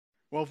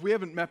Well, if we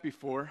haven't met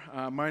before,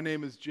 my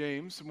name is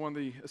James. I'm one of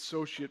the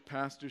associate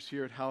pastors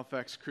here at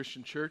Halifax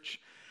Christian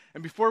Church.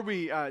 And before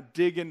we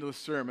dig into the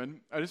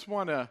sermon, I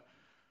want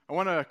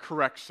to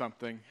correct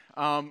something.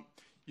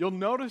 You'll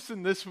notice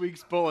in this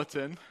week's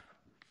bulletin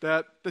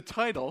that the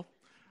title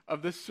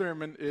of this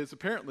sermon is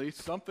apparently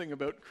something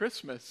about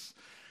Christmas.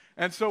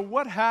 And so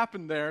what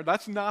happened there,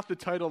 that's not the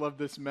title of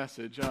this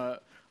message.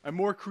 I'm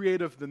more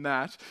creative than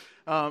that,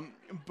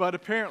 but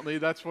apparently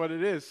that's what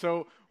it is.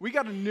 So we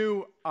got a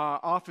new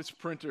office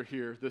printer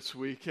here this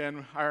week,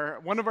 and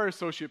one of our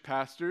associate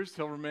pastors,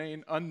 he'll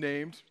remain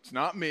unnamed, it's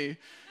not me,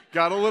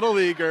 got a little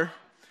eager,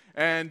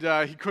 and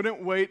he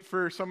couldn't wait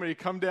for somebody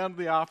to come down to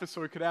the office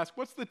so he could ask,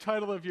 what's the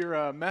title of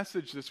your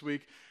message this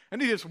week?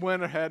 And he just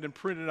went ahead and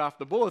printed off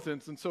the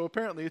bulletins, and so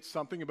apparently it's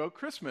something about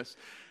Christmas.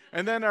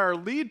 And then our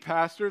lead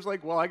pastor is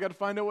like, well, I got to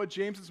find out what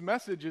James's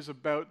message is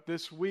about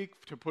this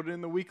week to put it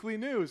in the weekly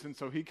news. And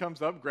so he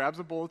comes up, grabs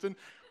a bulletin.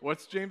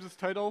 What's James's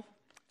title?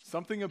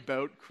 Something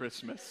about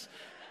Christmas.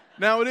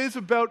 Now, it is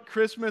about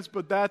Christmas,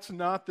 but that's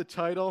not the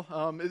title.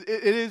 It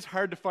is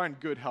hard to find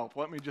good help.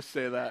 Let me just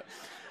say that.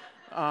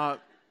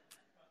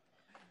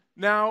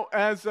 Now,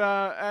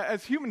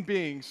 as human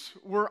beings,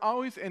 we're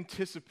always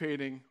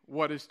anticipating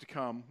what is to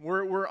come.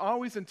 We're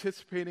always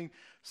anticipating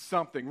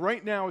something.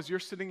 Right now, as you're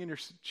sitting in your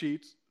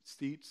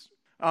seats,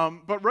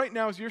 but right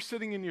now, as you're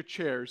sitting in your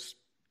chairs,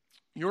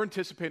 you're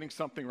anticipating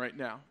something right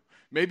now.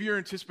 Maybe you're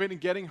anticipating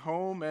getting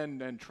home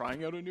and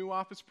trying out a new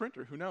office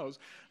printer. Who knows?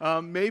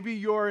 Maybe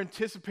you're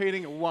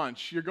anticipating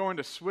lunch. You're going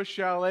to Swiss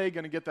Chalet,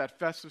 going to get that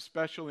festive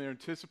special, and you're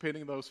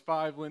anticipating those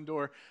 5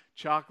 Lindor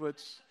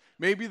chocolates.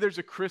 Maybe there's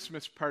a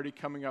Christmas party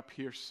coming up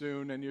here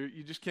soon, and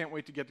you just can't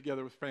wait to get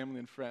together with family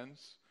and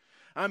friends.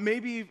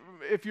 Maybe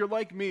if you're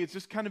like me, it's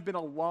just kind of been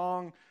a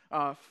long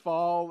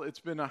fall. It's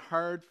been a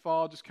hard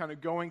fall, just kind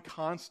of going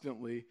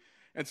constantly.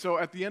 And so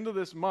at the end of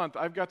this month,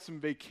 I've got some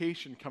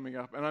vacation coming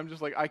up, and I'm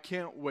just like, I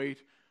can't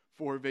wait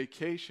for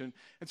vacation.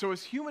 And so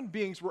as human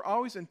beings, we're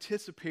always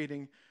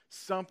anticipating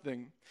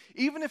something.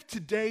 Even if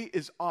today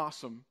is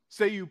awesome,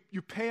 say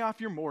you pay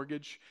off your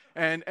mortgage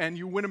and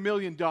you win $1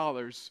 million,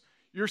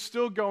 you're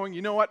still going,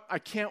 you know what, I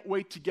can't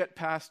wait to get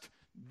past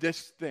this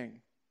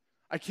thing.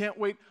 I can't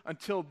wait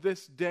until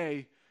this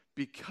day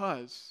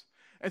because.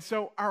 And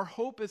so our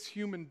hope as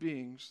human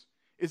beings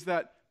is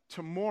that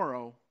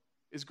tomorrow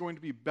is going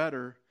to be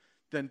better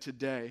than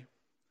today.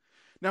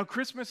 Now,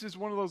 Christmas is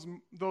one of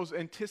those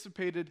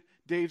anticipated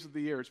days of the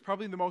year. It's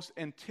probably the most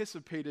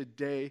anticipated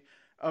day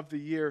of the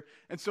year.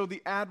 And so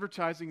the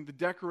advertising, the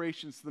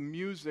decorations, the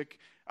music,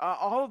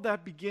 all of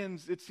that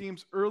begins, it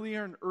seems,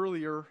 earlier and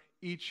earlier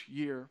each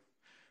year.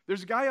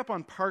 There's a guy up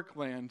on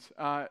Parkland,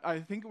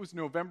 I think it was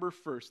November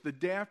 1st, the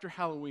day after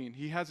Halloween.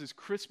 He has his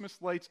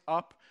Christmas lights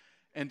up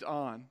and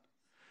on.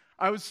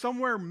 I was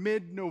somewhere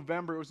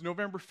mid-November, it was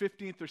November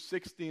 15th or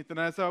 16th, and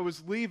as I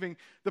was leaving,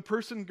 the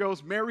person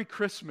goes, "Merry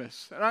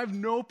Christmas." And I have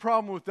no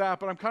problem with that,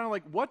 but I'm kind of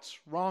like, what's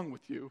wrong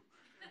with you?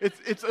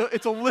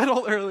 It's a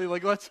little early,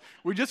 like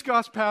we just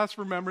got past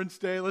Remembrance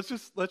Day, let's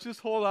just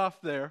hold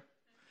off there.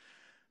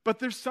 But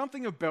there's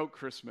something about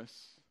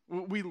Christmas.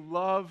 We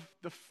love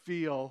the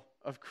feel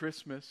of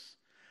Christmas.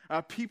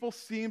 People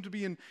seem to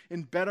be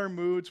in better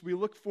moods. We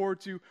look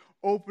forward to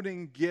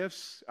opening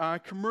gifts,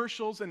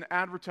 commercials and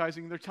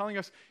advertising. They're telling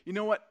us, you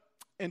know what,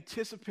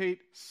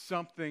 anticipate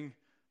something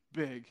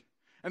big.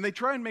 And they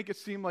try and make it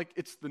seem like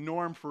it's the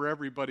norm for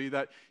everybody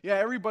that, yeah,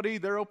 everybody,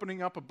 they're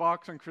opening up a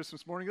box on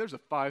Christmas morning. There's a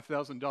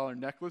 $5,000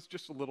 necklace,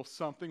 just a little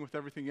something with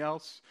everything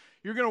else.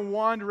 You're going to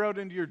wander out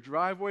into your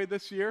driveway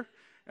this year,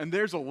 and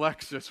there's a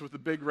Lexus with a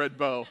big red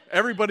bow.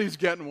 Everybody's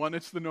getting one.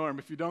 It's the norm.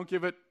 If you don't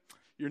give it,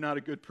 you're not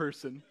a good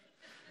person.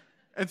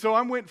 And so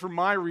I'm waiting for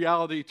my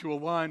reality to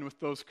align with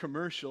those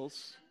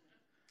commercials.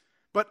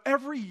 But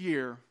every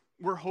year,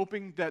 we're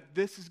hoping that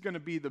this is going to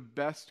be the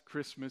best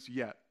Christmas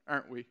yet,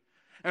 aren't we?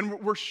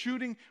 And we're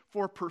shooting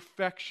for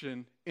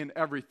perfection in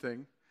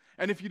everything.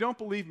 And if you don't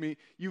believe me,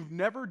 you've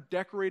never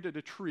decorated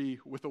a tree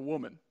with a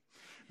woman.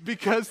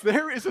 Because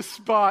there is a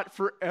spot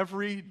for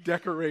every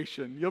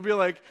decoration. You'll be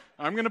like,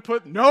 I'm going to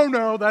put,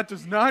 no, that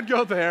does not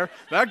go there.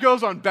 That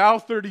goes on bough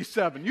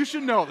 37. You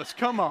should know this.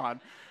 Come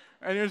on.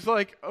 And it's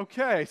like,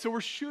 okay, so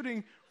we're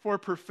shooting for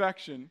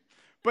perfection.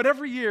 But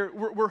every year,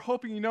 we're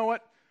hoping, you know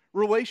what?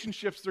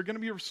 Relationships, they're going to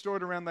be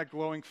restored around that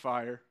glowing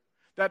fire.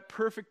 That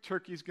perfect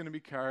turkey is going to be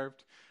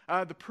carved.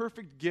 The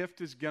perfect gift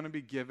is going to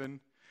be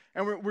given.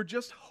 And we're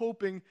just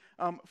hoping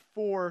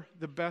for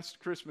the best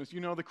Christmas.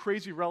 You know, the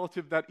crazy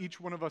relative that each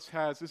one of us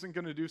has isn't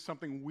going to do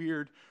something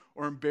weird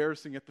or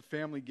embarrassing at the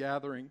family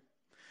gathering.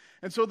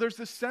 And so there's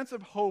this sense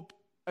of hope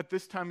at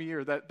this time of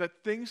year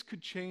that things could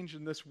change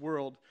in this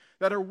world,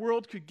 that our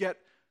world could get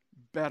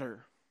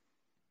better.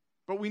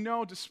 But we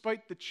know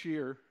despite the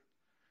cheer,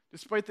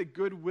 despite the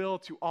goodwill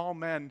to all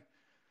men,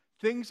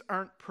 things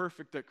aren't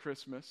perfect at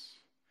Christmas.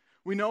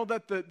 We know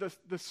that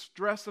the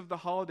stress of the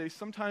holidays,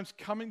 sometimes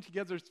coming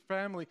together as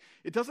family,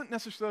 it doesn't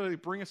necessarily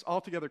bring us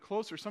all together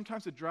closer.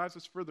 Sometimes it drives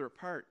us further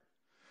apart.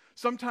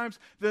 Sometimes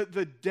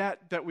the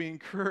debt that we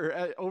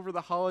incur over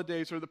the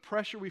holidays or the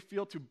pressure we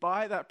feel to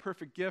buy that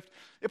perfect gift,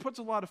 it puts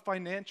a lot of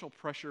financial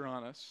pressure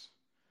on us.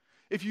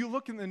 If you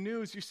look in the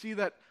news, you see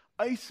that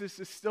ISIS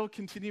is still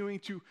continuing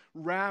to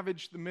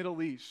ravage the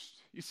Middle East.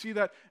 You see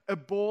that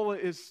Ebola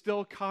is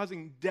still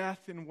causing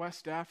death in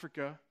West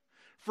Africa.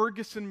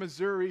 Ferguson,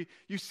 Missouri,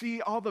 you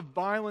see all the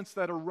violence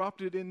that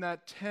erupted in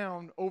that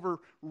town over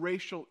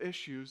racial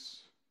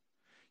issues.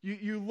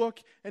 You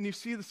look and you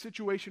see the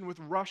situation with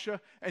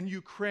Russia and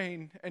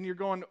Ukraine, and you're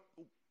going,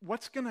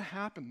 what's going to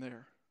happen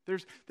there?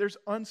 There's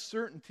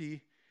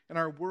uncertainty in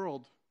our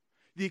world.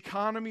 The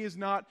economy is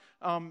not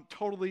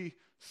totally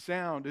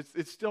sound.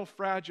 It's still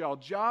fragile.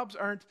 Jobs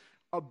aren't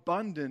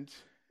abundant.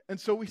 And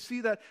so we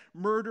see that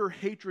murder,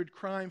 hatred,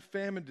 crime,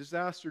 famine,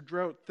 disaster,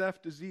 drought,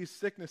 theft, disease,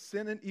 sickness,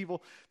 sin, and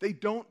evil, they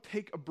don't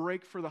take a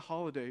break for the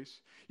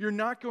holidays. You're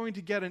not going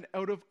to get an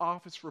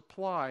out-of-office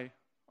reply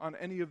on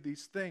any of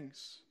these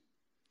things.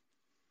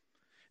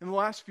 In the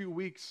last few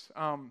weeks,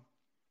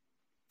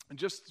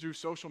 just through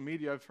social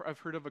media, I've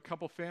heard of a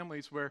couple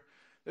families where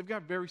they've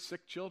got very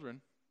sick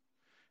children.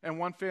 And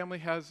one family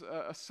has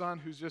a son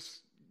who's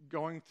just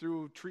going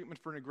through treatment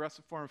for an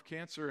aggressive form of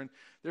cancer, and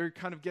they're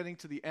kind of getting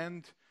to the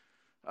end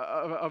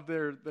of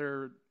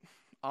their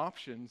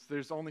options.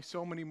 There's only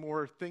so many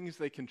more things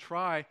they can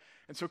try,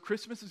 and so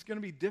Christmas is going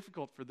to be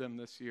difficult for them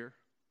this year.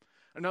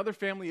 Another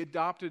family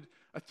adopted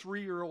a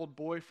 3-year-old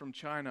boy from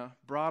China,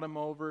 brought him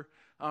over,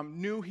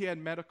 knew he had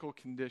medical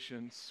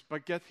conditions,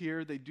 but get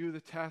here, they do the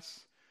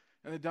tests,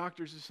 and the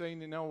doctors are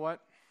saying, you know what?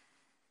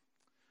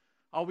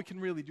 All we can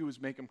really do is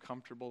make him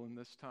comfortable in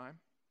this time.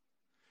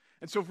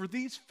 And so for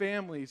these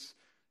families,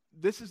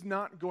 this is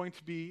not going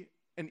to be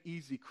an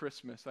easy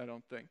Christmas, I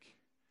don't think.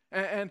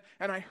 And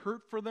I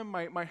hurt for them.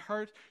 My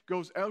heart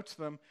goes out to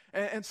them.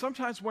 And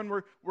sometimes when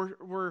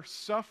we're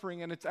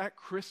suffering and it's at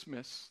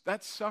Christmas,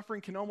 that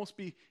suffering can almost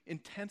be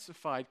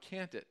intensified,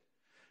 can't it?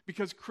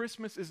 Because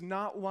Christmas is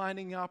not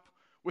lining up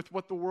with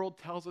what the world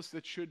tells us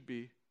it should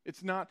be.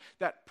 It's not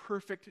that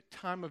perfect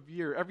time of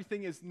year.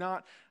 Everything is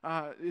not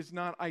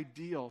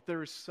ideal.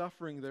 There is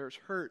suffering. There is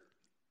hurt.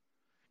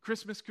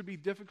 Christmas could be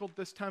difficult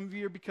this time of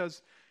year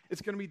because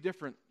it's going to be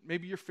different.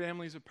 Maybe your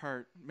family's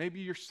apart. Maybe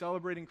you're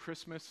celebrating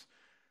Christmas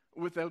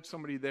without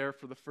somebody there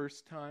for the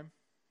first time.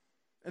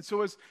 And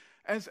so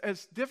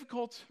as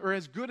difficult or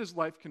as good as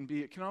life can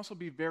be, it can also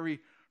be very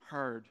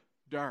hard,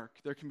 dark.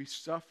 There can be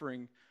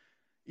suffering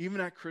even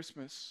at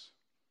Christmas.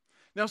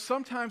 Now,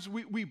 sometimes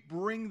we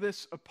bring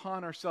this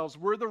upon ourselves.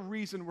 We're the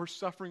reason we're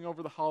suffering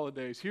over the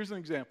holidays. Here's an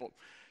example.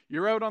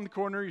 You're out on the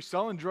corner, you're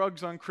selling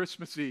drugs on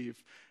Christmas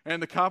Eve,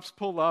 and the cops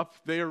pull up,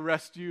 they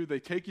arrest you,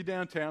 they take you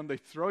downtown, they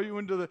throw you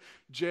into the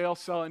jail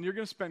cell, and you're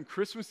going to spend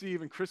Christmas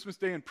Eve and Christmas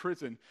Day in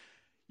prison.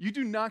 You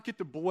do not get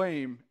to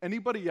blame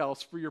anybody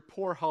else for your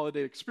poor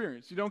holiday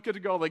experience. You don't get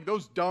to go like,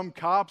 those dumb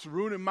cops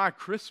ruining my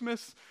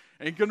Christmas.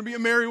 Ain't going to be a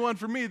merry one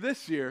for me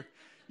this year.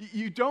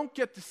 You don't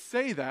get to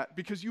say that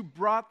because you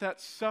brought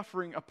that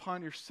suffering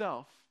upon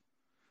yourself.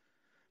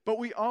 But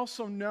we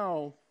also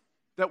know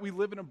that we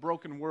live in a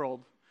broken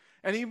world.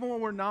 And even when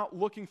we're not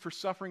looking for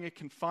suffering, it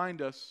can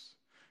find us.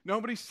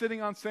 Nobody's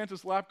sitting on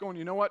Santa's lap going,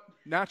 you know what?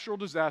 Natural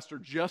disaster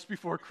just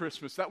before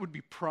Christmas. That would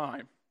be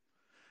prime.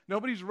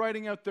 Nobody's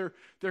writing out their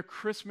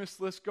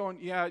Christmas list going,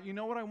 yeah, you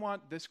know what I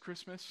want this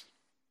Christmas?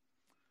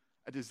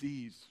 A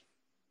disease.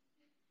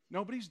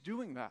 Nobody's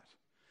doing that.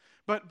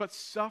 But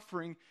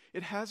suffering,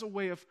 it has a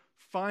way of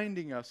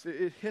finding us.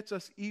 It hits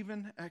us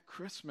even at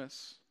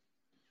Christmas.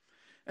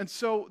 And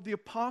so the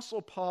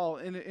Apostle Paul,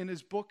 in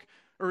his book,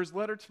 or his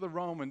letter to the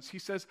Romans, he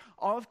says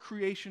all of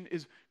creation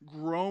is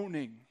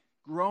groaning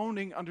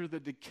under the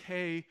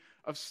decay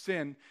of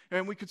sin.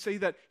 And we could say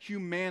that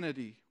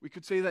humanity, we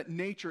could say that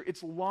nature,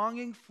 it's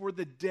longing for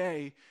the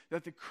day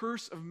that the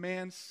curse of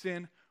man's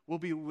sin will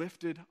be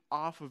lifted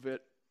off of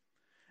it.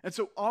 And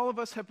so all of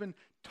us have been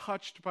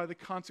touched by the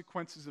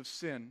consequences of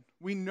sin.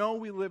 We know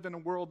we live in a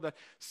world that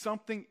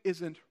something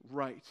isn't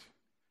right.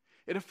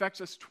 It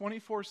affects us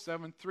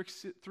 24/7,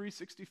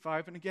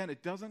 365, and again,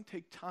 it doesn't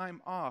take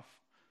time off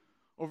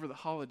over the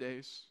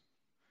holidays.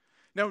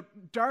 Now,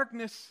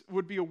 darkness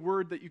would be a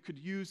word that you could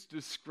use to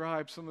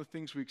describe some of the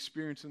things we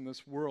experience in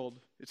this world.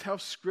 It's how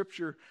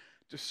Scripture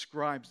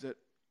describes it.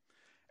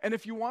 And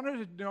if you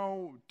wanted to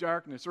know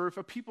darkness, or if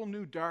a people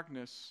knew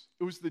darkness,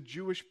 it was the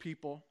Jewish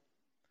people.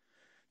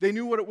 They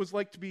knew what it was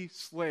like to be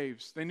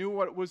slaves. They knew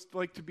what it was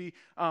like to be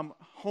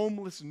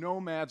homeless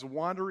nomads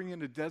wandering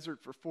in a desert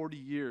for 40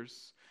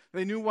 years.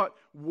 They knew what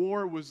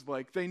war was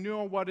like. They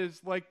knew what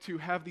it's like to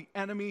have the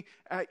enemy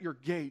at your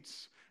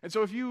gates. And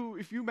so if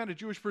you met a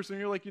Jewish person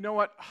and you're like, you know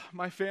what,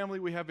 my family,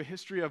 we have a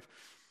history of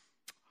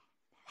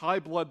high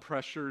blood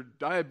pressure,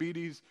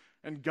 diabetes,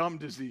 and gum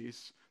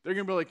disease. They're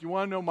going to be like, you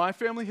want to know my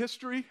family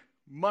history?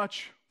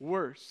 Much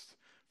worse.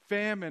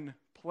 Famine,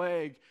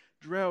 plague,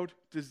 drought,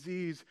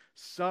 disease,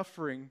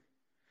 suffering.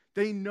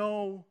 They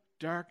know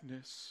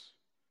darkness.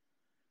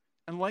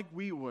 And like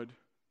we would,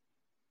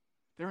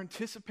 they're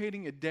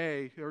anticipating a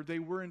day, or they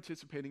were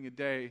anticipating a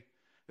day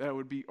that it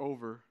would be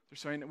over. They're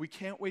saying that we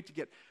can't wait to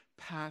get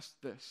past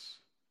this.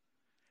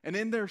 And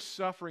in their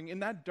suffering, in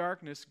that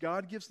darkness,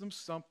 God gives them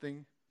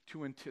something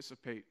to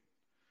anticipate.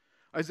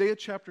 Isaiah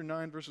chapter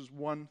 9, verses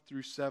 1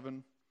 through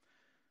 7.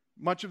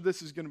 Much of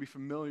this is going to be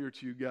familiar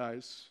to you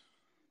guys.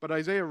 But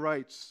Isaiah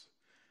writes,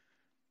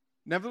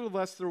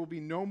 "Nevertheless, there will be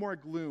no more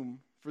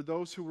gloom for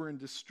those who were in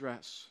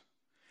distress.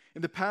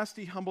 In the past,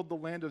 he humbled the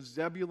land of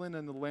Zebulun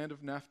and the land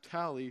of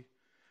Naphtali,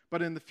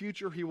 but in the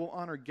future, he will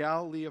honor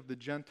Galilee of the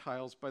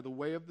Gentiles by the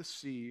way of the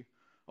sea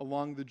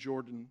along the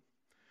Jordan.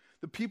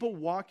 The people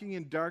walking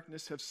in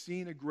darkness have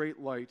seen a great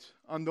light.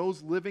 On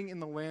those living in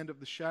the land of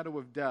the shadow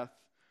of death,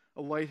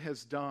 a light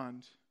has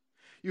dawned.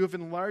 You have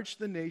enlarged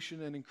the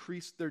nation and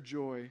increased their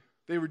joy.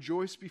 They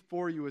rejoice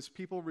before you as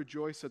people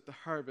rejoice at the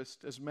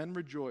harvest, as men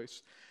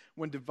rejoice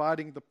when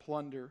dividing the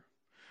plunder.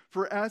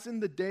 For as in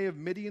the day of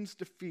Midian's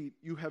defeat,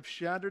 you have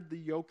shattered the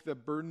yoke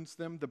that burdens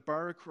them, the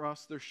bar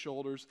across their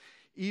shoulders,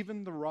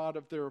 even the rod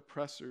of their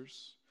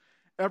oppressors.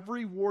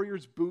 Every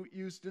warrior's boot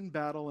used in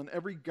battle and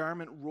every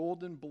garment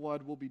rolled in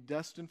blood will be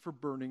destined for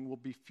burning, will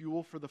be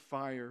fuel for the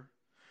fire.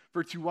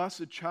 For to us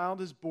a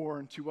child is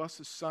born, to us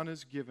a son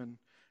is given,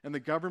 and the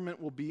government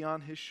will be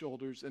on his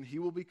shoulders, and he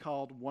will be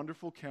called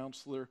Wonderful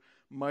Counselor,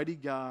 Mighty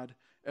God,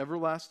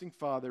 Everlasting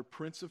Father,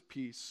 Prince of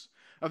Peace.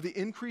 Of the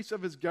increase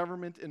of his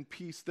government and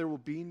peace there will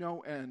be no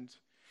end.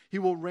 He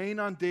will reign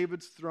on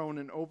David's throne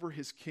and over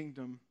his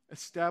kingdom,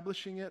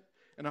 establishing it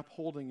and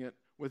upholding it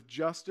with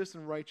justice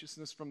and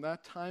righteousness from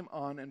that time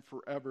on and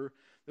forever.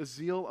 The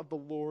zeal of the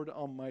Lord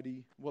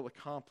Almighty will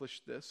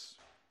accomplish this."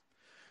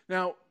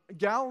 Now,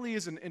 Galilee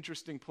is an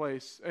interesting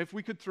place. If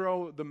we could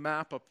throw the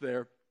map up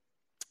there,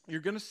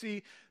 you're going to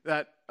see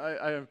that,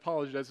 I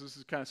apologize, this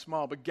is kind of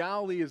small, but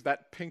Galilee is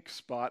that pink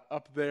spot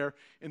up there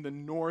in the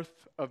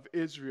north of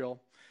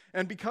Israel.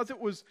 And because it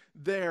was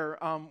there,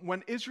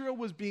 when Israel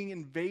was being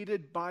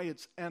invaded by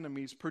its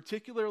enemies,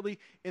 particularly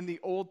in the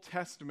Old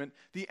Testament,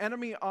 the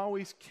enemy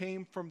always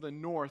came from the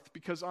north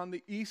because on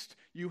the east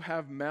you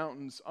have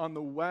mountains, on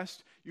the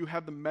west you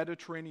have the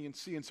Mediterranean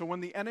Sea. And so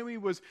when the enemy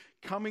was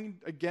coming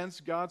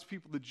against God's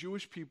people, the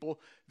Jewish people,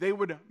 they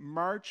would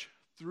march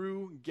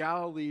through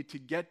Galilee to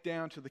get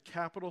down to the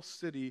capital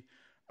city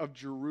of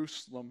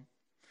Jerusalem.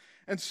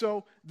 And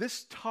so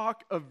this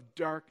talk of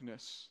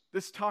darkness,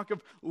 this talk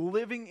of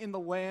living in the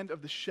land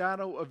of the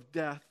shadow of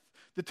death,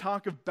 the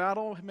talk of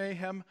battle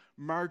mayhem,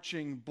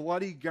 marching,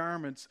 bloody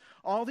garments,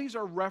 all these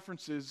are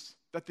references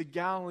that the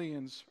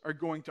Galileans are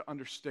going to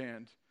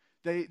understand.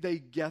 They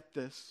get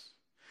this.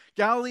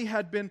 Galilee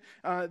had been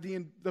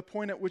the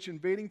point at which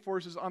invading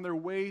forces on their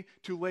way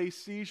to lay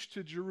siege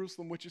to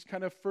Jerusalem, which is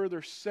kind of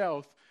further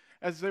south.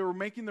 As they were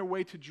making their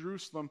way to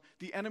Jerusalem,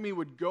 the enemy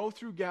would go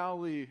through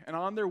Galilee, and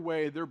on their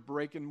way, they're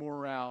breaking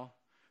morale.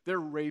 They're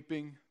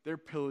raping, they're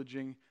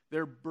pillaging,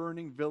 they're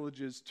burning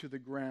villages to the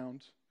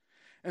ground.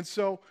 And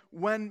so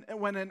when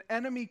an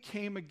enemy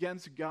came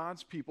against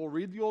God's people,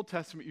 read the Old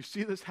Testament, you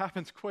see this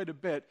happens quite a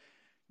bit.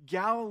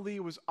 Galilee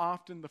was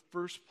often the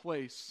first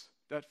place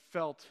that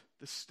felt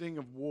the sting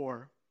of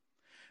war.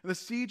 And the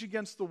siege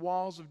against the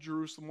walls of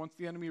Jerusalem, once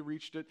the enemy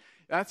reached it,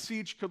 that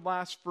siege could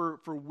last for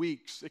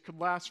weeks. It could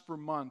last for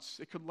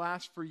months. It could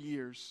last for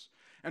years.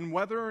 And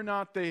whether or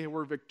not they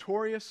were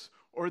victorious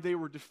or they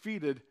were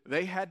defeated,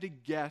 they had to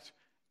get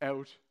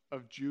out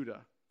of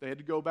Judah. They had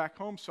to go back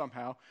home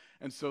somehow.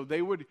 And so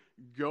they would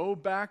go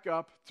back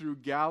up through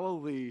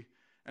Galilee,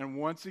 and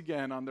once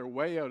again, on their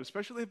way out,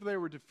 especially if they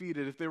were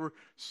defeated, if they were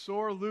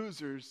sore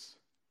losers,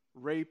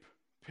 rape,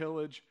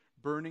 pillage,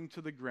 burning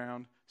to the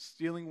ground,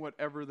 stealing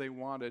whatever they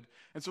wanted.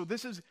 And so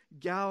this is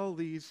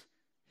Galilee's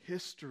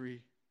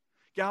history.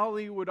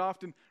 Galilee would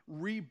often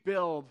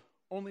rebuild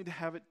only to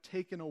have it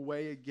taken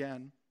away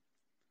again.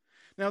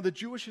 Now, the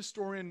Jewish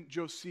historian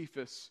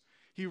Josephus,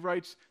 he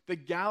writes, "The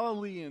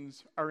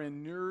Galileans are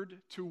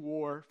inured to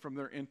war from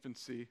their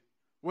infancy."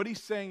 What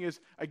he's saying is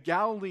a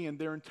Galilean,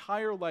 their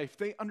entire life,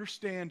 they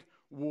understand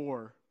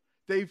war.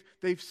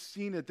 They've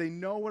seen it. They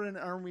know what an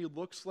army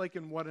looks like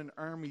and what an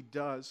army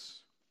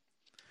does.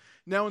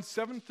 Now, in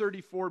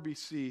 734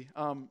 BC,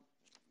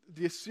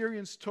 the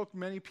Assyrians took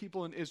many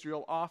people in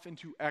Israel off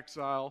into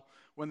exile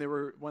when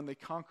they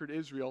conquered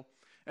Israel.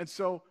 And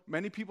so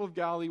many people of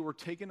Galilee were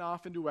taken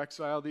off into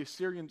exile. The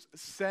Assyrians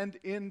send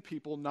in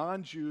people,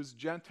 non-Jews,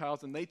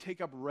 Gentiles, and they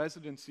take up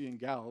residency in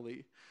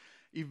Galilee.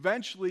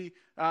 Eventually,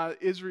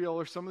 Israel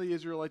or some of the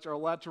Israelites are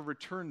allowed to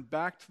return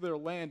back to their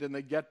land, and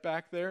they get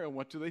back there, and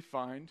what do they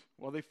find?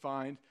 Well, they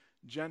find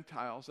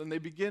Gentiles, and they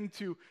begin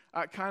to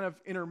kind of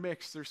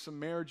intermix. There's some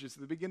marriages.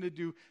 They begin to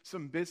do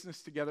some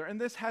business together,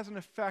 and this has an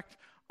effect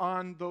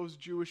on those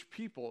Jewish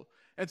people.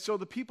 And so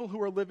the people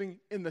who are living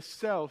in the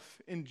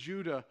south, in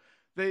Judah,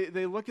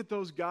 they look at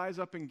those guys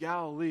up in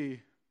Galilee,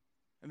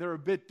 and they're a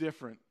bit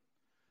different.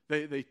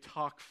 They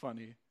talk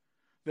funny.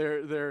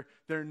 They're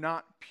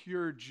not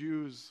pure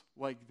Jews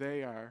like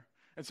they are.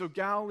 And so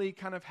Galilee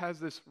kind of has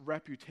this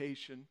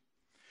reputation.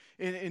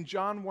 In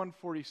John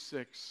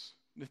 1:46,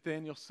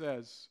 Nathanael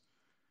says,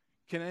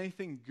 "Can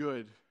anything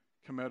good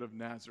come out of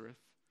Nazareth?"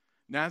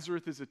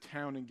 Nazareth is a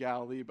town in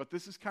Galilee, but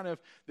this is kind of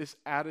this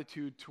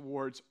attitude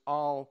towards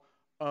all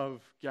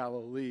of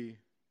Galilee.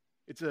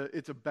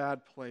 It's a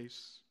bad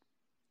place.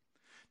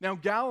 Now,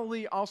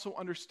 Galilee also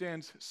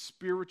understands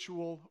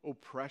spiritual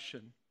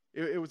oppression.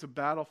 It was a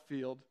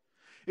battlefield.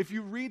 If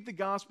you read the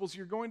Gospels,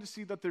 you're going to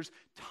see that there's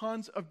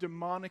tons of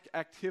demonic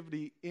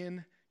activity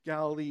in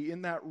Galilee,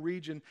 in that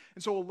region.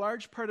 And so a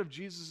large part of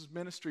Jesus'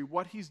 ministry,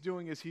 what he's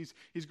doing is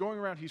he's going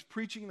around, he's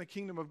preaching the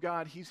kingdom of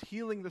God, he's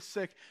healing the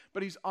sick,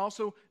 but he's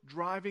also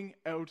driving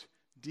out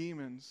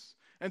demons.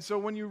 And so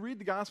when you read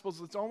the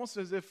Gospels, it's almost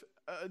as if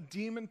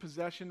demon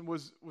possession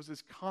was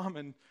as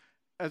common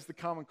as the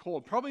common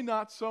cold. Probably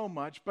not so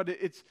much, but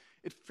it's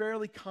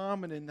fairly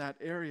common in that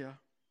area.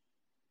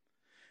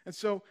 And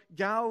so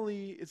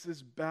Galilee is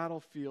this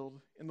battlefield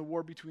in the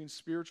war between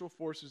spiritual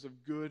forces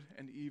of good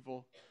and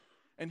evil.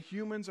 And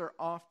humans are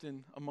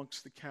often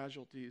amongst the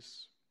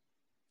casualties.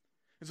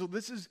 And so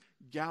this is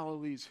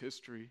Galilee's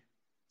history.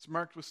 It's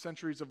marked with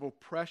centuries of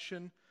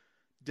oppression,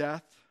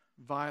 death,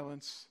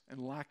 violence,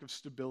 and lack of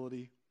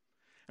stability.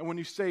 And when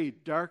you say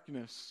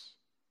darkness,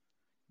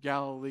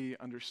 Galilee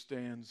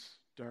understands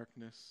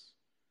darkness.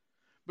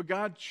 But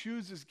God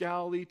chooses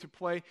Galilee to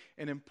play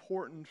an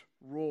important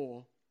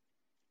role.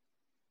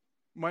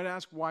 You might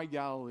ask, why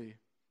Galilee?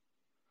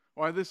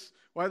 Why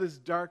this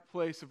dark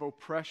place of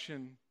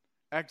oppression,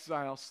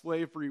 exile,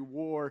 slavery,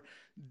 war,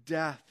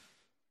 death?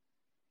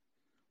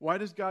 Why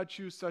does God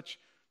choose such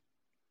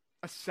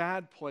a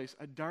sad place,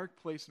 a dark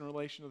place in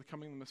relation to the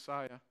coming of the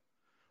Messiah?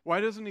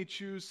 Why doesn't he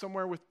choose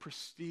somewhere with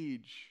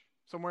prestige,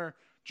 somewhere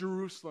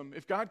Jerusalem?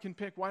 If God can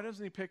pick, why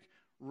doesn't he pick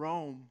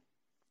Rome?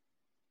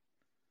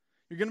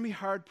 You're going to be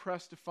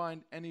hard-pressed to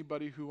find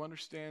anybody who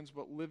understands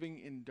what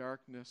living in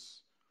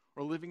darkness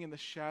or living in the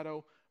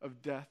shadow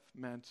of death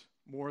meant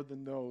more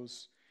than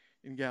those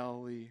in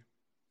Galilee.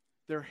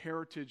 Their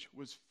heritage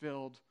was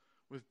filled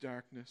with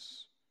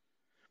darkness.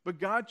 But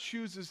God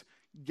chooses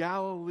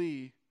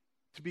Galilee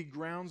to be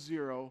ground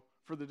zero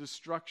for the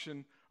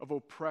destruction of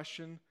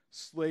oppression,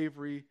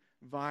 slavery,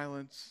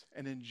 violence,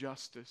 and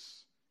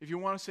injustice. If you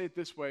want to say it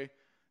this way,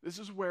 this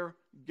is where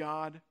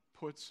God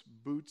puts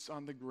boots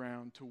on the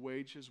ground to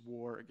wage his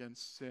war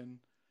against sin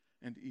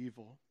and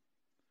evil.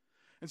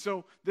 And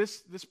so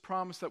this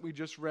promise that we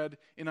just read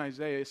in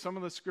Isaiah, some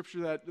of the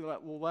scripture that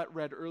Lillette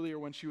read earlier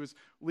when she was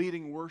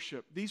leading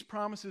worship, these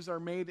promises are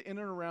made in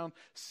and around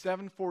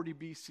 740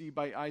 BC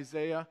by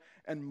Isaiah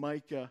and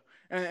Micah.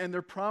 And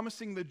they're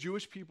promising the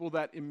Jewish people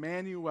that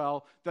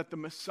Emmanuel, that the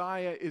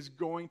Messiah is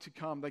going to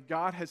come, that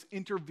God has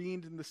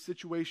intervened in the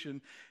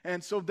situation.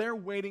 And so they're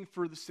waiting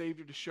for the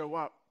Savior to show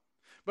up.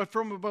 But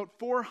from about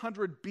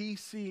 400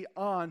 BC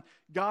on,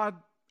 God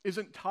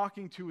isn't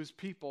talking to his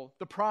people.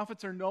 The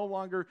prophets are no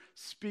longer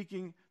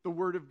speaking the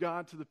word of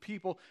God to the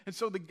people. And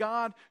so the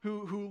God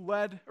who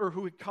led, or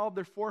who had called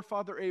their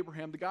forefather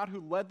Abraham, the God who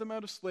led them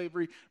out of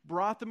slavery,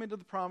 brought them into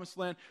the promised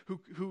land,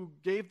 who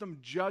gave them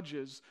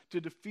judges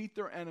to defeat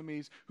their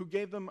enemies, who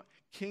gave them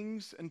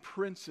kings and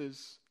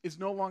princes, is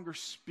no longer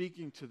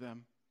speaking to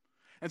them.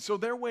 And so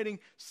they're waiting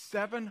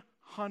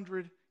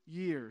 700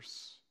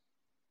 years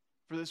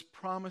for this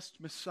promised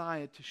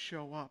Messiah to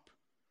show up.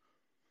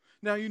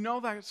 Now, you know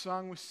that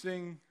song we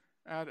sing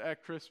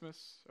at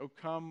Christmas, O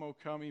come,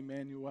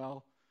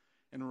 Emmanuel,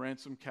 and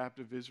ransom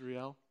captive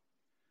Israel.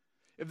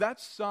 If that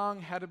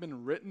song had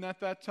been written at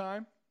that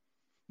time,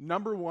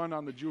 number one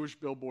on the Jewish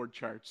Billboard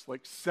charts,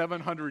 like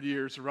 700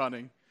 years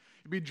running.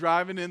 You'd be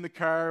driving in the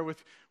car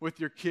with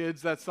your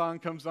kids, that song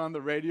comes on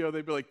the radio,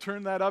 they'd be like,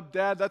 turn that up,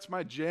 Dad, that's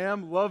my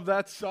jam, love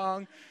that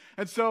song.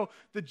 And so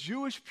the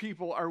Jewish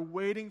people are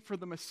waiting for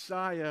the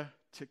Messiah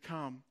to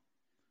come.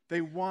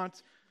 They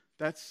want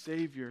that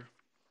Savior.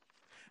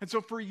 And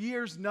so for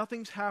years,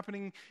 nothing's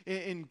happening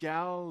in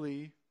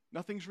Galilee.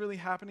 Nothing's really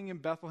happening in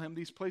Bethlehem,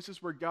 these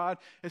places where God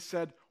has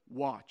said,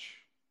 watch.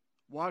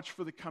 Watch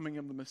for the coming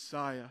of the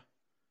Messiah.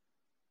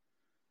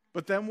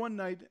 But then one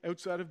night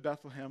outside of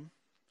Bethlehem,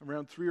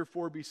 around 3 or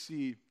 4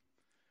 BC,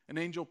 an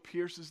angel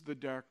pierces the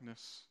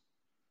darkness,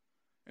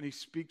 and he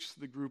speaks to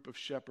the group of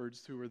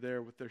shepherds who were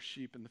there with their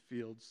sheep in the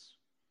fields.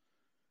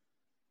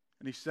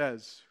 And he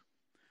says,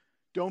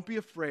 don't be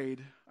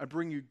afraid. I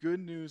bring you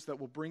good news that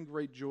will bring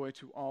great joy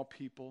to all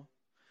people.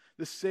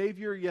 The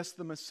Savior, yes,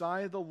 the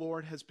Messiah, the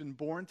Lord, has been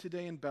born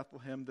today in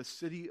Bethlehem, the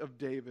city of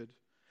David.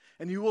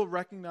 And you will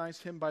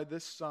recognize him by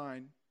this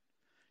sign.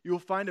 You will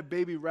find a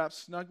baby wrapped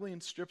snugly in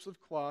strips of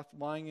cloth,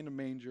 lying in a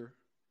manger.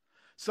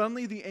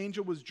 Suddenly the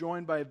angel was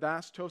joined by a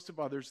vast host of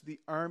others, the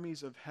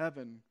armies of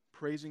heaven,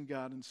 praising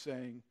God and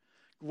saying,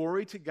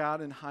 glory to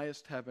God in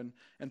highest heaven,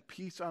 and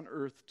peace on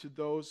earth to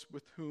those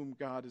with whom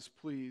God is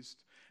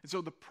pleased. And so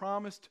the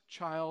promised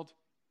child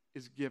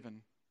is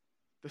given.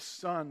 The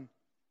Son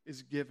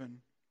is given.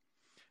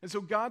 And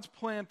so God's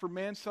plan for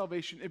man's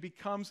salvation, it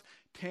becomes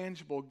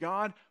tangible.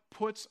 God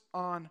puts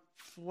on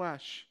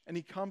flesh, and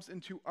he comes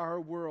into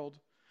our world.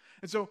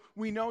 And so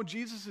we know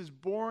Jesus is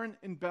born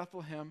in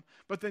Bethlehem,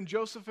 but then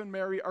Joseph and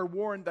Mary are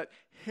warned that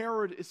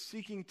Herod is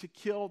seeking to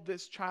kill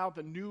this child,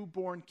 the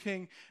newborn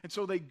king. And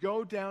so they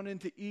go down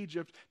into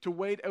Egypt to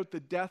wait out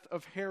the death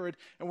of Herod.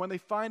 And when they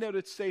find out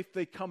it's safe,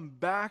 they come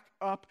back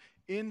up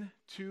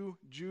into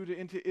Judah,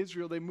 into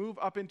Israel. They move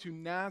up into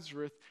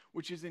Nazareth,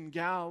 which is in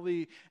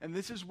Galilee. And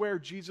this is where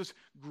Jesus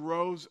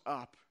grows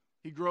up.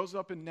 He grows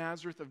up in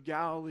Nazareth of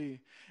Galilee.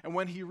 And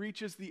when he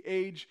reaches the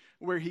age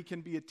where he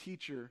can be a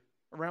teacher,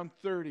 around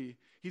 30,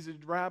 he's a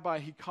rabbi.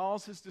 He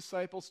calls his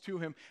disciples to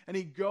him, and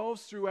he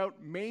goes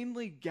throughout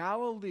mainly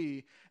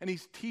Galilee, and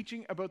he's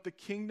teaching about the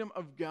kingdom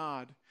of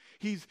God.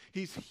 He's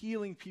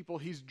healing people.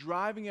 He's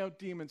driving out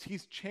demons.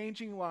 He's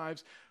changing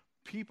lives.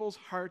 People's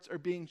hearts are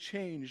being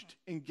changed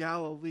in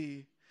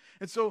Galilee.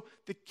 And so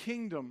the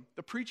kingdom,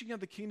 the preaching of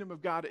the kingdom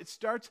of God, it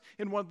starts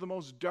in one of the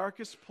most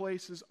darkest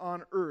places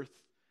on earth,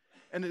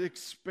 and it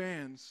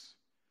expands.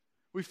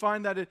 We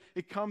find that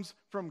it comes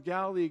from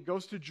Galilee, it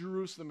goes to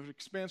Jerusalem, it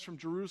expands from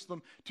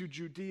Jerusalem to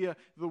Judea,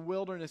 the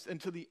wilderness,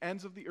 and to the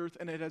ends of the earth,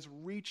 and it has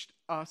reached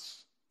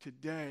us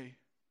today.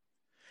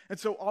 And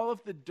so all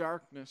of the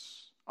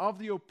darkness, all of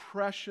the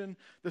oppression,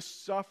 the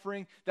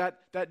suffering,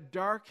 that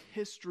dark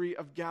history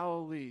of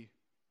Galilee,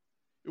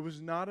 it was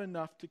not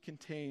enough to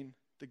contain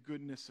the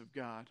goodness of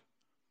God.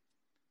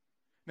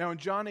 Now in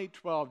John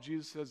 8:12,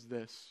 Jesus says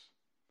this,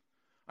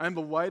 "I am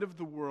the light of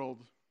the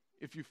world.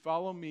 If you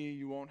follow me,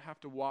 you won't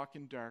have to walk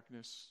in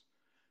darkness,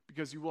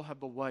 because you will have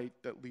the light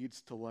that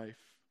leads to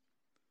life."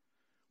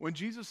 When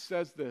Jesus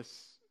says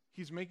this,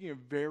 he's making a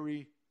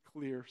very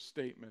clear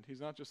statement.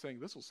 He's not just saying,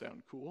 this will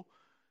sound cool.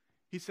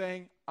 He's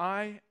saying,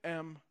 I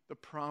am the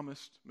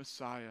promised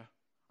Messiah.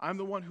 I'm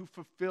the one who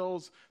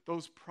fulfills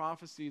those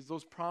prophecies,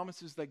 those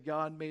promises that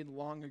God made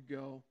long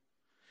ago.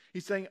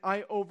 He's saying,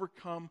 I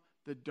overcome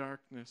the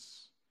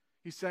darkness.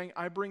 He's saying,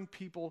 I bring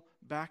people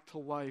back to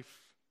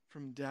life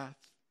from death.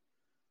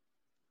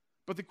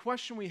 But the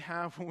question we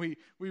have when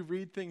we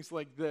read things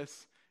like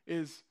this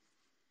is,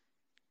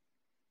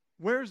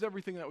 where's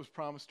everything that was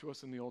promised to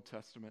us in the Old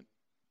Testament?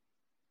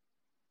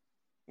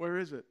 Where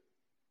is it?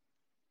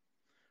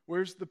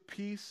 Where's the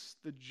peace,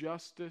 the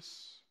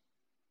justice,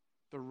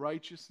 the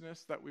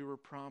righteousness that we were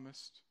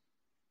promised?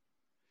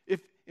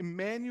 If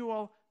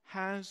Emmanuel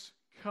has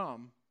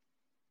come,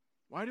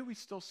 why do we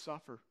still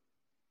suffer?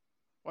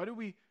 Why do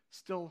we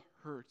still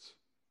hurt?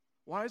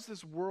 Why is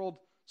this world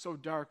so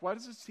dark? Why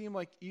does it seem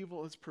like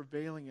evil is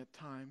prevailing at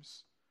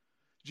times?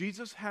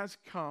 Jesus has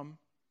come,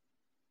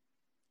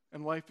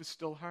 and life is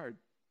still hard.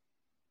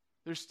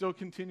 There still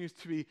continues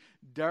to be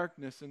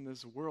darkness in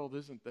this world,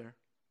 isn't there?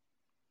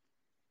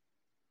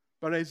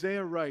 But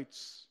Isaiah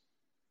writes,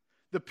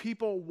 "The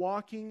people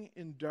walking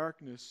in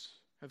darkness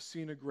have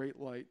seen a great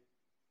light.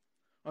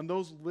 On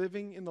those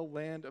living in the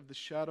land of the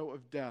shadow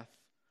of death,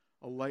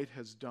 a light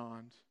has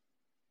dawned."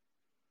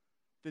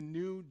 The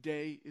new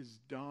day is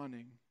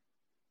dawning,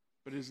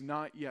 but is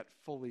not yet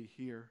fully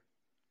here.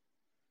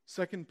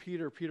 2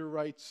 Peter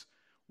writes,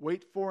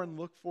 "Wait for and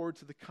look forward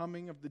to the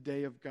coming of the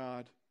day of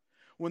God.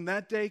 When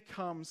that day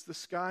comes, the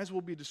skies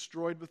will be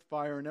destroyed with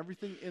fire, and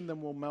everything in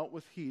them will melt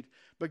with heat.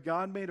 But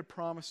God made a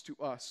promise to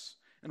us,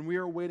 and we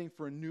are waiting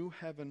for a new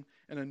heaven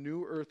and a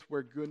new earth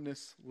where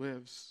goodness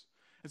lives."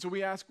 And so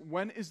we ask,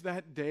 when is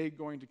that day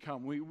going to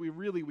come?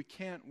 We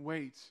can't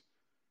wait.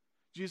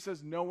 Jesus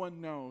says no one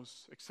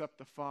knows except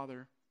the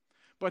Father.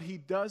 But he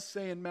does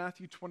say in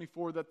Matthew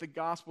 24 that the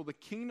gospel, the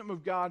kingdom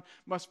of God,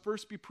 must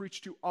first be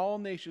preached to all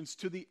nations,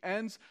 to the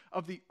ends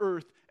of the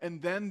earth,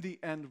 and then the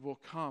end will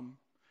come.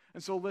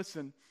 And so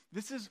listen,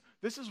 this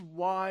is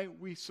why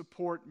we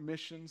support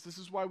missions. This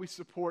is why we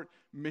support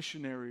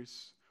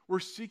missionaries. We're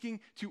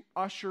seeking to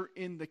usher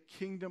in the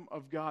kingdom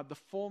of God, the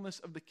fullness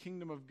of the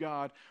kingdom of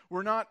God.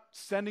 We're not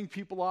sending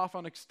people off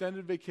on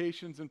extended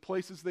vacations in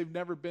places they've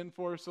never been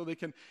for so they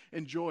can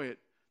enjoy it.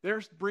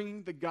 They're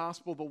bringing the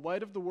gospel, the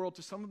light of the world,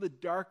 to some of the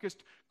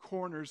darkest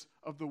corners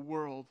of the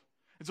world.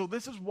 And so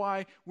this is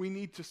why we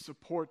need to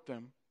support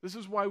them. This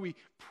is why we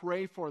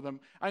pray for them.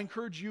 I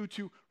encourage you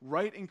to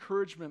write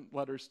encouragement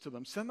letters to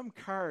them. Send them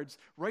cards.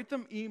 Write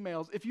them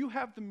emails. If you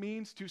have the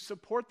means to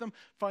support them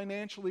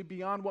financially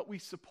beyond what we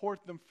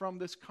support them from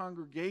this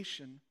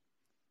congregation.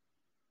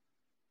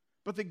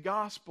 But the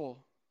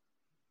gospel,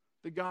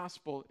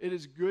 it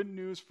is good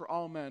news for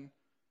all men.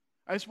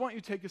 I just want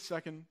you to take a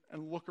second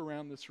and look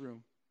around this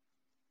room.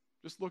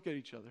 Just look at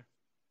each other.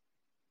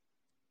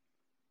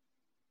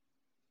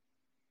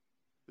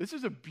 This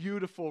is a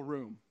beautiful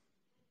room.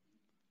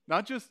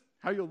 Not just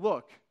how you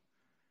look,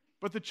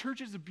 but the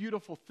church is a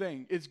beautiful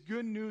thing. It's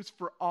good news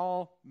for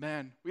all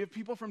men. We have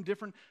people from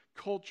different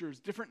cultures,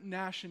 different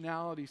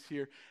nationalities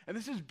here, and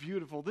this is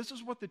beautiful. This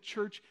is what the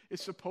church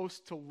is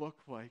supposed to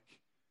look like.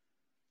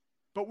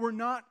 But we're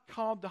not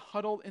called to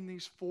huddle in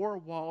these four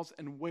walls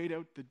and wait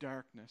out the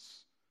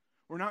darkness.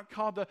 We're not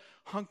called to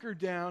hunker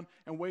down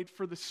and wait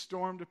for the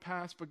storm to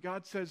pass, but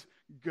God says,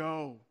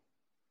 go.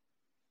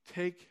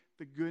 Take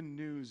the good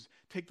news.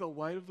 Take the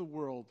light of the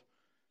world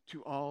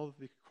to all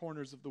the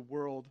corners of the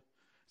world.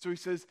 So he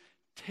says,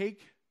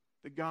 take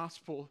the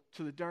gospel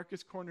to the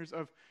darkest corners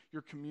of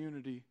your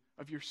community,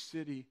 of your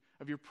city,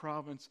 of your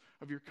province,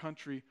 of your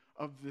country,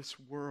 of this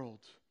world.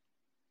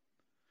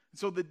 And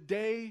so the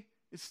day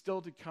is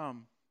still to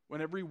come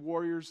when every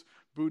warrior's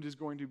boot is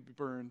going to be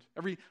burned,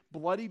 every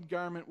bloodied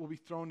garment will be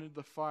thrown into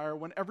the fire,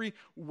 when every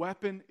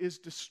weapon is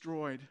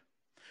destroyed.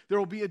 There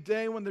will be a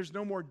day when there's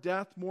no more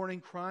death, mourning,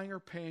 crying, or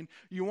pain.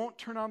 You won't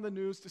turn on the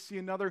news to see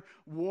another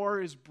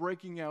war is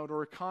breaking out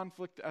or a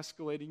conflict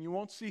escalating. You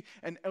won't see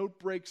an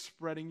outbreak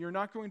spreading. You're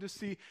not going to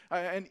see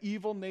an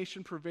evil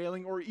nation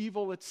prevailing or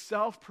evil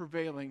itself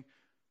prevailing.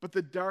 But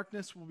the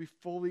darkness will be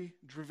fully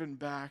driven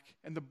back.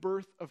 And the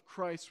birth of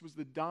Christ was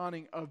the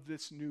dawning of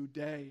this new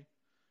day.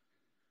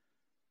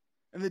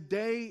 And the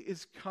day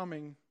is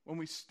coming when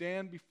we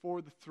stand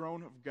before the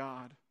throne of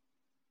God.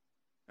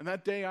 And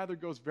that day either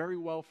goes very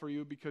well for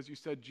you because you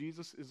said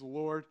Jesus is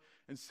Lord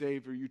and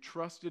Savior. You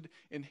trusted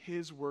in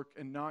His work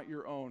and not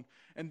your own.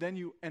 And then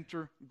you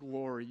enter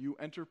glory. You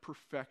enter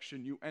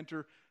perfection. You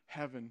enter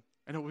heaven.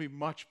 And it will be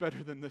much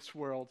better than this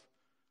world.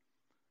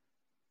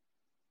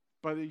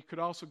 But it could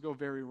also go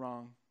very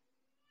wrong.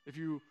 If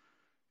you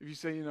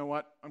say, you know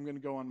what, I'm going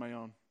to go on my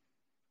own.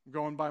 I'm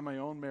going by my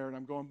own merit.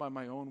 I'm going by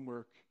my own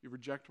work. You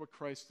reject what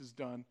Christ has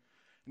done.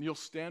 And you'll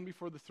stand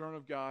before the throne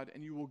of God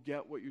and you will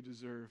get what you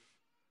deserve.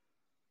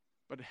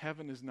 But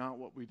heaven is not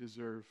what we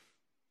deserve.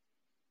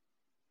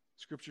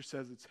 Scripture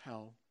says it's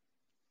hell.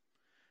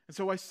 And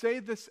so I say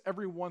this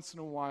every once in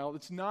a while.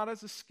 It's not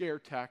as a scare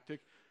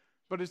tactic,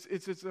 but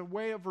it's a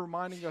way of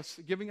reminding us,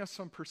 giving us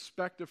some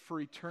perspective for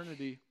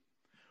eternity.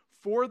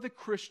 For the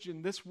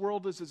Christian, this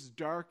world is as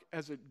dark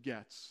as it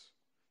gets.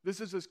 This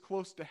is as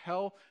close to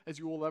hell as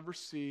you will ever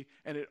see,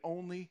 and it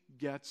only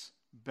gets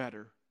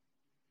better.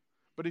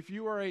 But if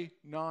you are a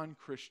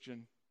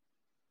non-Christian,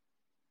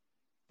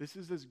 this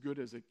is as good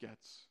as it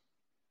gets.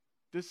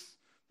 This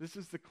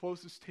is the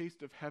closest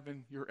taste of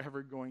heaven you're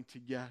ever going to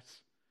get.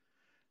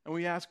 And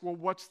we ask, well,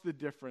 what's the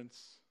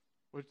difference?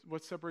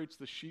 What separates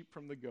the sheep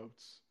from the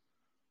goats?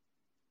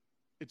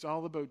 It's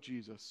all about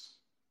Jesus.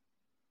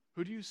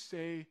 Who do you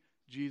say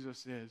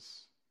Jesus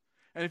is?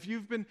 And if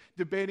you've been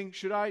debating,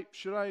 should I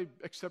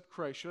accept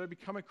Christ? Should I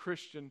become a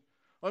Christian?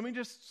 Let me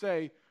just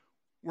say,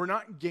 we're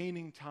not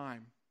gaining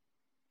time.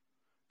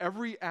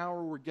 Every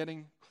hour we're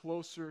getting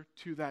closer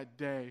to that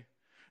day.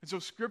 And so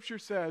Scripture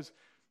says,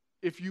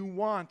 if you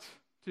want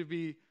to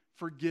be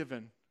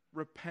forgiven,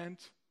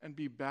 repent and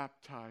be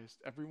baptized,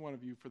 every one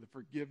of you, for the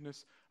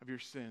forgiveness of your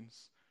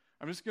sins.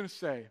 I'm just going to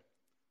say,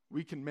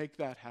 we can make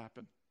that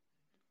happen.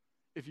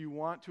 If you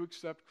want to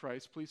accept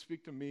Christ, please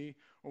speak to me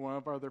or one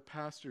of our other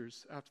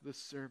pastors after this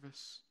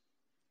service.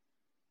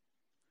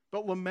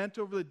 But lament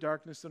over the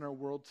darkness in our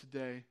world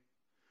today.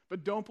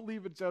 But don't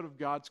believe it's out of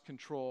God's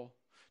control.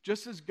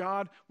 Just as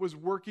God was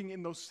working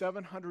in those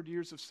 700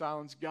 years of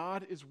silence,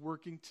 God is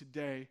working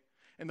today.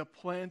 And the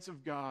plans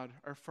of God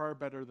are far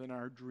better than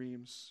our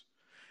dreams.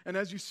 And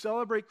as you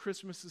celebrate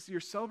Christmas this year,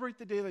 celebrate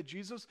the day that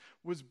Jesus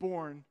was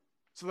born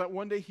so that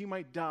one day He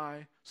might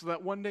die, so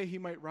that one day He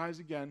might rise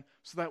again,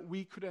 so that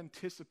we could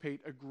anticipate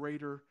a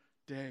greater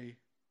day.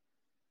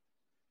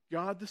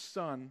 God the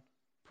Son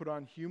put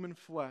on human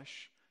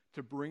flesh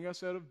to bring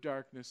us out of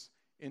darkness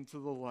into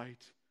the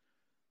light.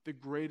 The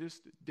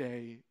greatest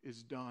day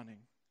is dawning.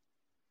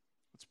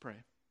 Let's pray.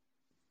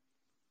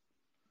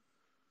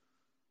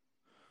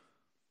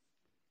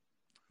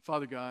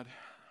 Father God,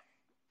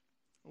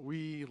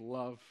 we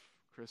love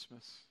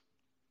Christmas.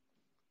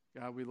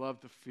 God, we love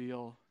the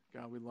feel.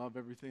 God, we love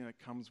everything that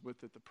comes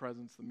with it, the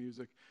presents, the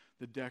music,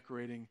 the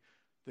decorating,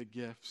 the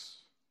gifts.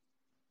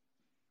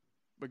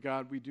 But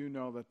God, we do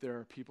know that there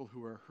are people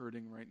who are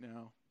hurting right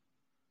now,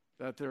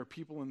 that there are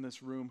people in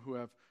this room who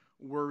have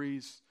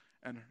worries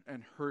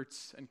and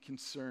hurts and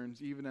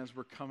concerns, even as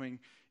we're coming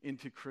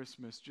into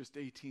Christmas, just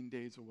 18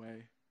 days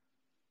away.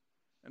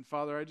 And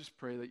Father, I just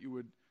pray that you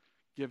would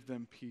give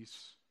them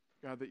peace.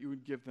 God, that you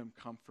would give them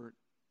comfort.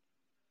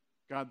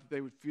 God, that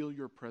they would feel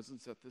your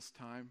presence at this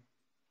time.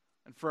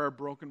 And for our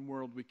broken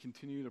world, we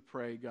continue to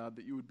pray, God,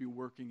 that you would be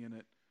working in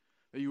it,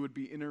 that you would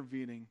be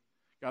intervening.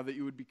 God, that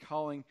you would be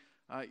calling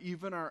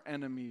even our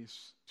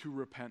enemies to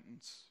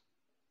repentance.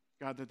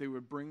 God, that you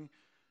would bring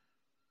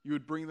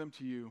them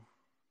to you,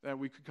 that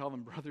we could call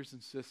them brothers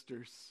and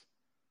sisters.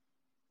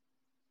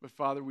 But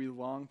Father, we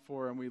long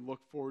for and we look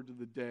forward to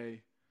the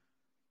day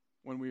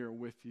when we are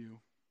with you.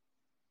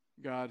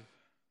 God,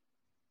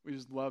 we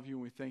just love you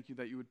and we thank you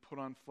that you would put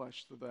on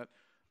flesh so that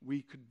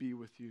we could be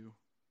with you.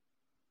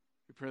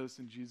 We pray this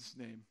in Jesus'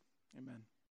 name. Amen.